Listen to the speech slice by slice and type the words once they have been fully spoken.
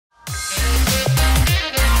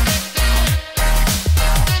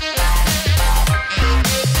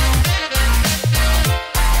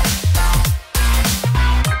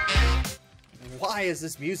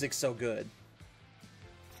is this music so good?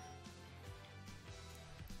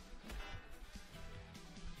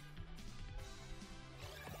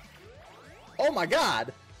 Oh my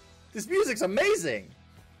god! This music's amazing!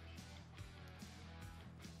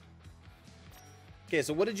 Okay,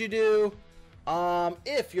 so what did you do?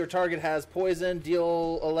 If your target has poison,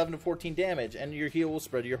 deal 11 to 14 damage, and your heal will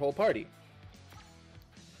spread to your whole party.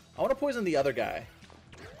 I want to poison the other guy.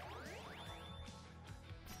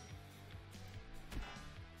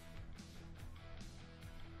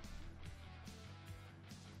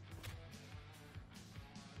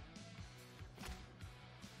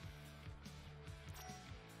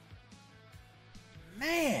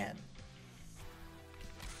 Man!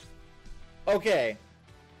 Okay.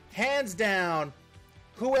 Hands down,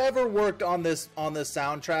 whoever worked on this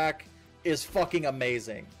soundtrack is fucking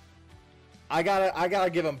amazing. I gotta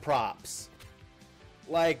give him props.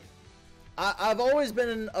 Like, I've always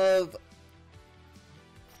been of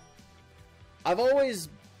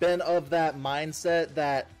that mindset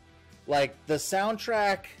that, like, the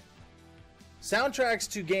soundtracks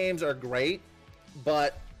to games are great,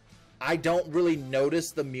 but I don't really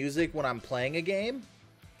notice the music when I'm playing a game.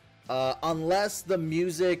 Unless the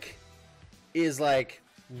music is like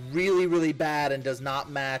really, really bad and does not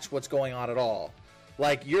match what's going on at all.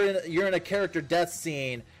 Like you're in a character death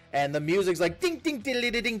scene and the music's like ding ding ding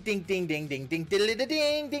ding ding ding ding ding ding ding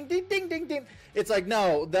ding ding ding ding ding ding. It's like,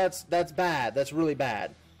 no, that's bad. That's really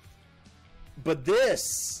bad. But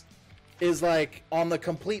this is like on the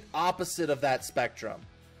complete opposite of that spectrum,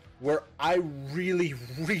 where I really,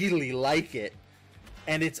 really like it,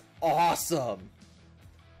 and it's awesome.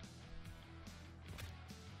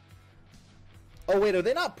 Oh wait, are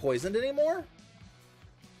they not poisoned anymore?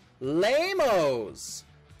 Lamos!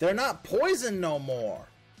 They're not poisoned no more.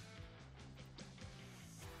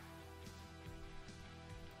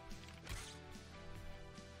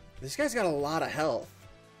 This guy's got a lot of health.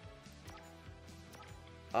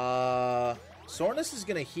 Soreness is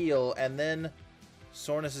gonna heal, and then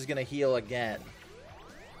Soreness is gonna heal again.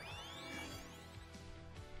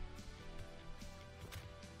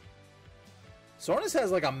 Soreness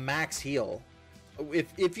has like a max heal.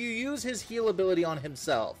 If you use his heal ability on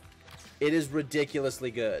himself, it is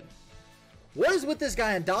ridiculously good. What is with this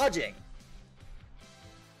guy and dodging?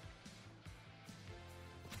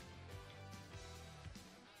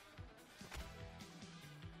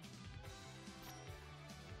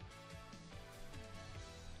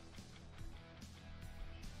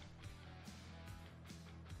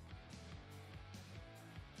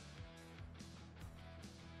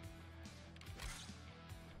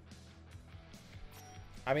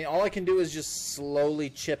 I mean, all I can do is just slowly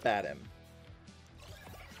chip at him.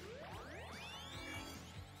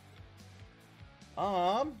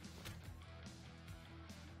 I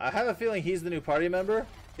have a feeling he's the new party member.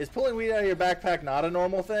 Is pulling weed out of your backpack not a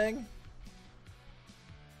normal thing?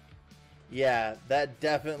 Yeah, that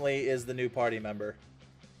definitely is the new party member.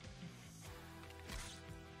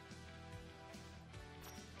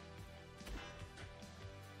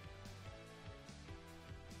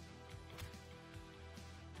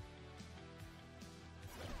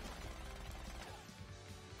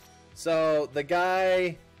 So, the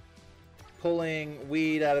guy pulling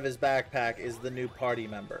weed out of his backpack is the new party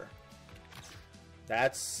member.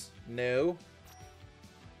 That's new.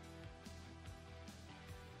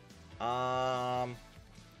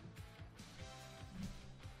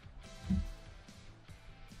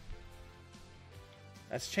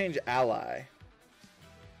 Let's change ally.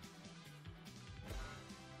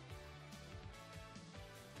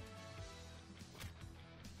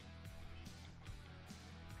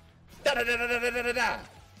 Da, da, da, da, da, da, da, da.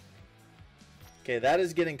 Okay, that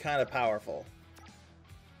is getting kind of powerful.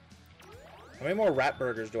 How many more rat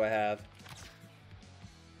burgers do I have?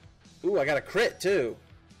 Ooh, I got a crit too.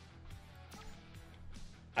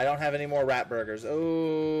 I don't have any more rat burgers.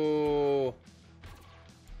 Ooh.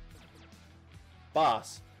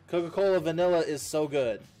 Boss, Coca-Cola vanilla is so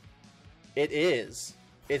good. It is.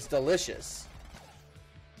 It's delicious.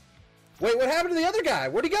 Wait, what happened to the other guy?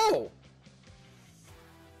 Where'd he go?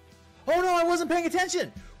 Oh no, I wasn't paying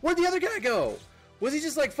attention. Where'd the other guy go? Was he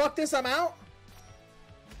just like, fuck this, I'm out?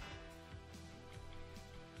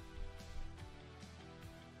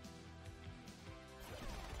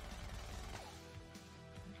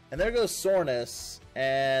 And there goes Soreness,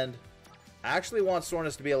 and I actually want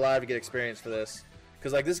Soreness to be alive to get experience for this.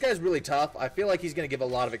 Because, like, this guy's really tough. I feel like he's going to give a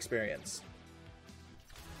lot of experience.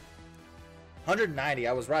 190,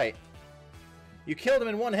 I was right. You killed him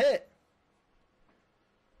in one hit.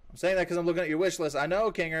 I'm saying that because I'm looking at your wish list. I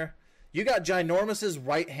know, Kinger. You got Ginormous's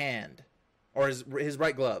right hand. Or his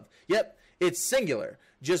right glove. Yep. It's singular.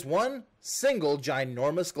 Just one single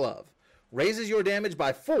ginormous glove. Raises your damage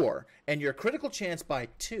by 4 and your critical chance by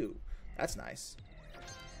 2. That's nice.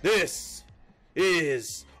 This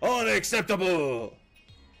is unacceptable.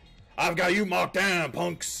 I've got you marked down,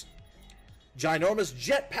 punks. Ginormous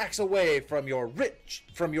jetpacks away from your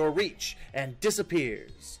reach and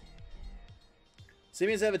disappears.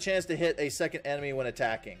 Simians have a chance to hit a second enemy when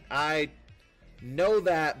attacking. I know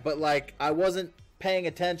that, but like I wasn't paying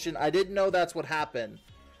attention. I didn't know that's what happened.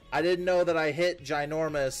 I didn't know that I hit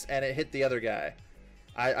Ginormous and it hit the other guy.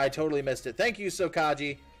 I totally missed it. Thank you,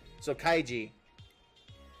 Sokaiji.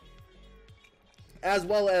 As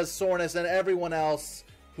well as Sornus and everyone else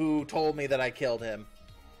who told me that I killed him.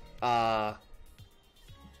 Let's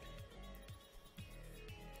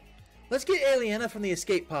get Aliena from the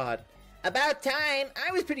escape pod. About time.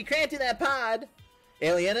 I was pretty cramped in that pod.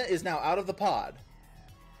 Aliena is now out of the pod.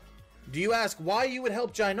 Do you ask why you would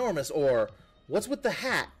help Ginormous, or what's with the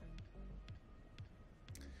hat?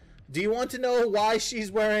 Do you want to know why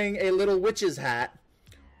she's wearing a little witch's hat?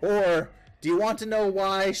 Or do you want to know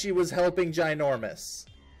why she was helping Ginormous?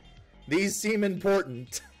 These seem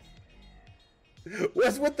important.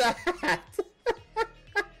 What's with the hat?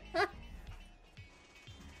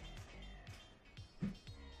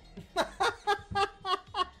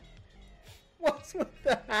 What's with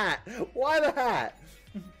the hat? Why the hat?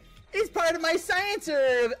 It's part of my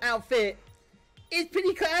sciencer outfit. It's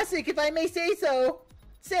pretty classic, if I may say so.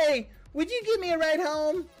 Say, would you give me a ride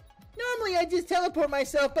home? Normally I just teleport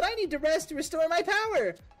myself, but I need to rest to restore my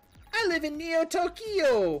power. I live in Neo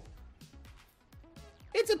Tokyo.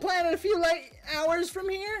 It's a planet a few light hours from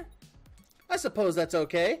here. I suppose that's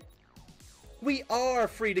okay. We are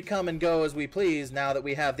free to come and go as we please now that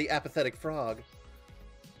we have the apathetic frog.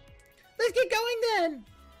 Let's get going then.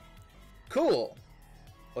 Cool.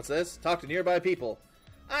 What's this? Talk to nearby people.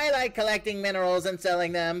 I like collecting minerals and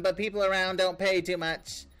selling them, but people around don't pay too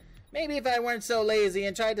much. Maybe if I weren't so lazy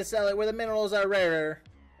and tried to sell it where the minerals are rarer.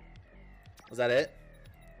 Was that it?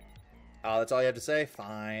 Oh, that's all you have to say?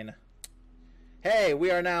 Fine. Hey,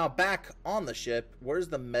 we are now back on the ship. Where's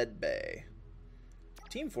the med bay?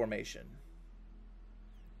 Team formation.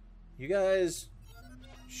 You guys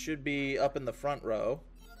should be up in the front row.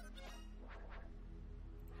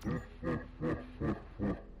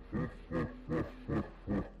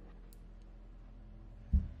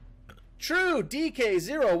 True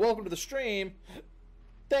DK0, welcome to the stream.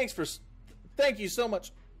 Thank you so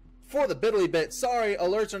much for the Biddly bit. Sorry,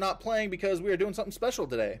 alerts are not playing because we are doing something special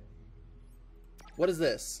today. What is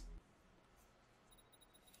this?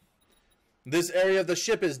 This area of the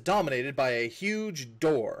ship is dominated by a huge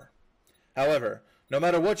door. However, no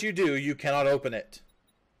matter what you do, you cannot open it.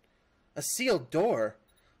 A sealed door?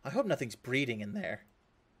 I hope nothing's breeding in there.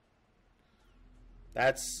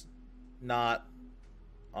 That's not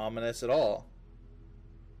ominous at all.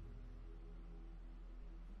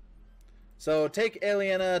 So take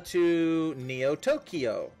Aliena to Neo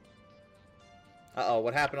Tokyo. Uh-oh,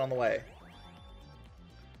 what happened on the way?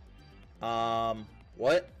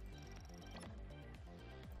 What?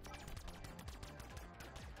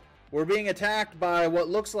 We're being attacked by what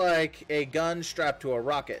looks like a gun strapped to a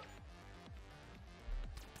rocket.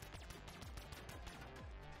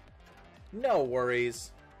 No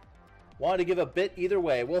worries. Wanted to give a bit either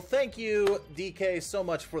way. Well, thank you, DK, so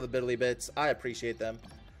much for the Biddly bits. I appreciate them.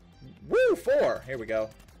 Woo, 4. Here we go.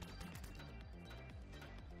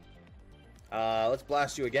 Let's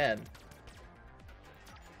blast you again.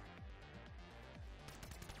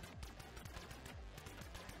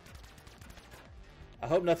 I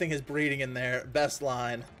hope nothing is breeding in there. Best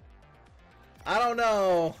line. I don't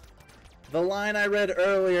know. The line I read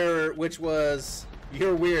earlier, which was,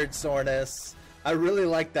 "You're weird, Sornus." I really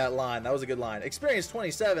liked that line. That was a good line. Experience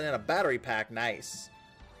 27 and a battery pack. Nice.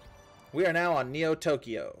 We are now on Neo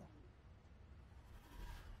Tokyo.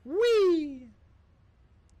 Whee!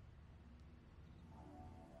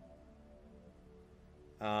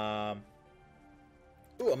 Ooh, a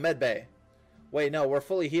med bay. Wait, no, we're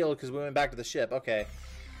fully healed because we went back to the ship. Okay.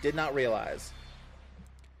 Did not realize.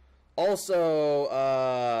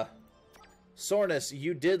 Also, Sornus,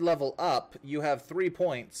 you did level up. You have 3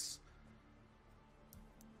 points.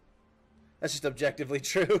 That's just objectively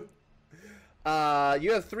true.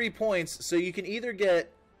 You have 3 points, so you can either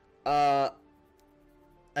get an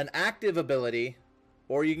active ability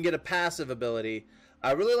or you can get a passive ability.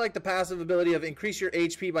 I really like the passive ability of increase your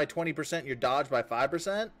HP by 20% and your dodge by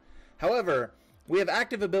 5%. However, we have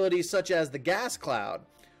active abilities such as the Gas Cloud,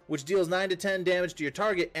 which deals 9 to 10 damage to your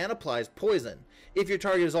target and applies poison. If your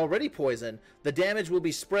target is already poisoned, the damage will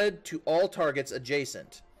be spread to all targets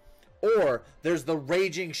adjacent. Or there's the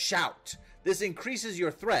Raging Shout. This increases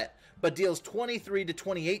your threat, but deals 23 to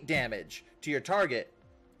 28 damage to your target,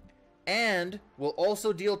 and will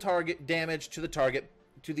also deal target damage to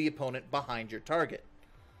the opponent behind your target.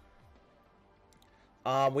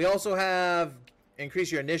 We also have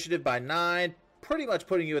increase your initiative by 9, pretty much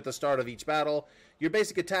putting you at the start of each battle. Your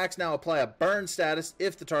basic attacks now apply a burn status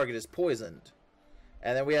if the target is poisoned.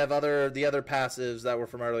 And then we have the other passives that were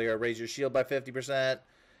from earlier. Raise your shield by 50%.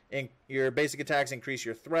 Your basic attacks increase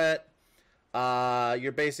your threat.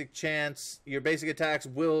 Your basic attacks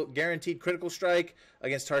will guaranteed critical strike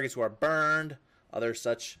against targets who are burned. Other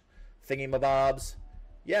such thingy-mabobs.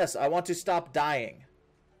 Yes, I want to stop dying.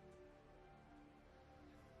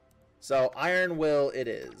 So, Iron Will it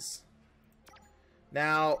is.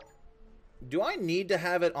 Now, do I need to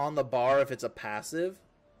have it on the bar if it's a passive?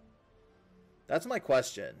 That's my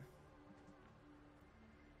question.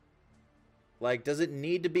 Like, does it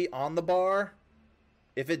need to be on the bar?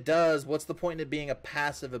 If it does, what's the point in it being a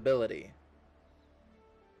passive ability?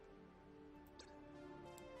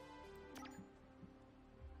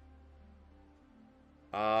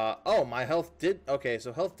 Oh, my health did... Okay,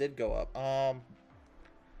 so health did go up.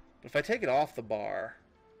 If I take it off the bar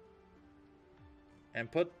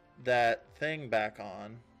and put that thing back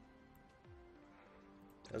on,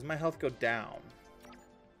 does my health go down?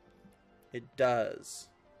 It does.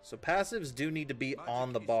 So passives do need to be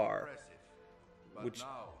on the bar, which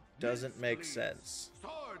doesn't make sense.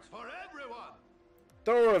 Swords for everyone.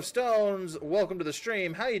 Thrower of Stones, welcome to the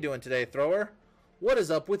stream. How you doing today, Thrower? What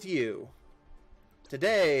is up with you?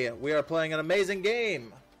 Today, we are playing an amazing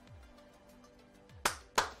game.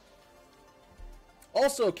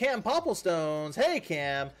 Also, Cam Popplestones. Hey,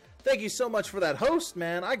 Cam. Thank you so much for that host,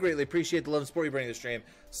 man. I greatly appreciate the love and support you bring to the stream.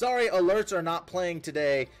 Sorry, alerts are not playing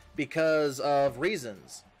today because of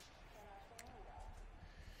reasons.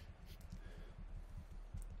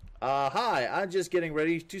 Hi, I'm just getting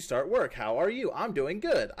ready to start work. How are you? I'm doing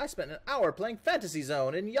good. I spent an hour playing Fantasy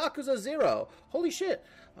Zone in Yakuza 0. Holy shit.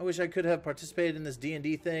 I wish I could have participated in this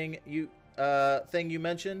D&D thing you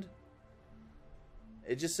mentioned.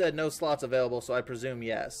 It just said no slots available, so I presume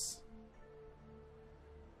yes.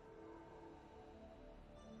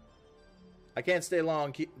 I can't stay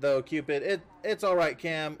long, though, Cupid. It's alright,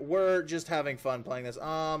 Cam. We're just having fun playing this.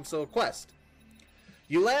 So, quest.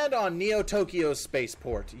 You land on Neo Tokyo's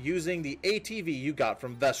spaceport using the ATV you got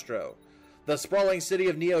from Vestro. The sprawling city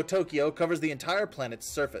of Neo Tokyo covers the entire planet's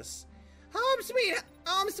surface. Home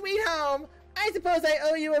sweet home! I suppose I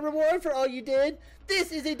owe you a reward for all you did.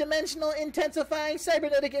 This is a dimensional intensifying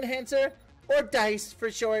cybernetic enhancer, or DICE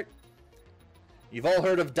for short. You've all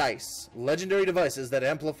heard of DICE, legendary devices that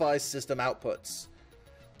amplify system outputs.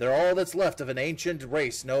 They're all that's left of an ancient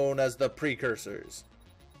race known as the Precursors.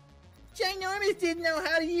 Ginormous didn't know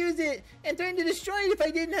how to use it, and threatened to destroy it if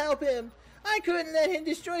I didn't help him. I couldn't let him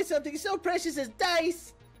destroy something so precious as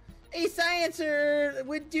DICE. A sciencer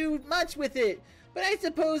would do much with it, but I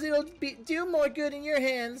suppose it'll do more good in your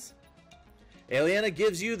hands. Aliena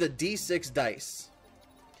gives you the D6 dice.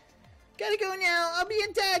 Gotta go now, I'll be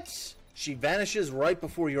in touch. She vanishes right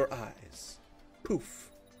before your eyes. Poof.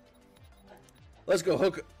 Let's go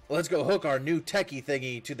hook our new techie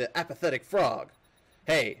thingy to the apathetic frog.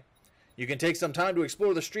 Hey, you can take some time to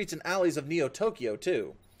explore the streets and alleys of Neo Tokyo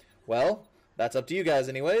too. Well, that's up to you guys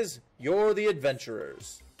anyways. You're the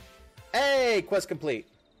adventurers. Hey, quest complete.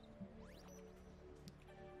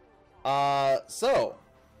 So.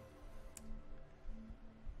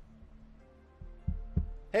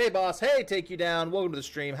 Hey, boss. Hey, take you down. Welcome to the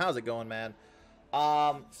stream. How's it going, man?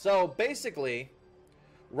 So basically,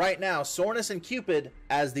 right now, Sornus and Cupid,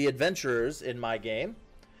 as the adventurers in my game,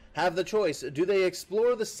 have the choice. Do they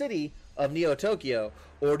explore the city of Neo Tokyo,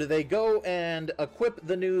 or do they go and equip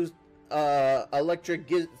the new electric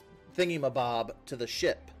thingy-mabob to the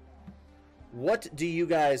ship? What do you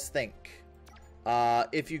guys think?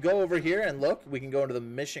 If you go over here and look, we can go into the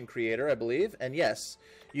mission creator, I believe. And yes,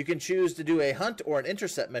 you can choose to do a hunt or an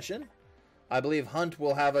intercept mission. I believe hunt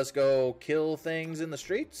will have us go kill things in the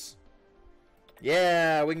streets.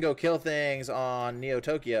 Yeah, we can go kill things on Neo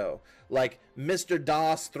Tokyo. Like Mr.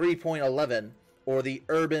 DOS 3.11 or the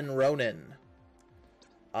Urban Ronin.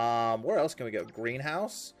 Where else can we go?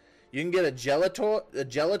 Greenhouse. You can get a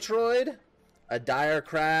Gelatroid, a Dire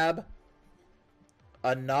Crab,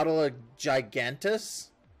 a Nautilus Gigantus.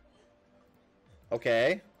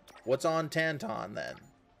 Okay. What's on Tanton then?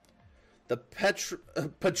 The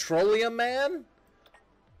Petroleum Man?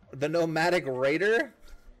 The Nomadic Raider?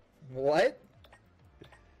 What?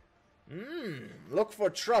 Look for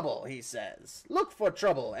trouble, he says. Look for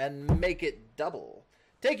trouble and make it double.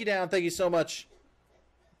 Take you down. Thank you so much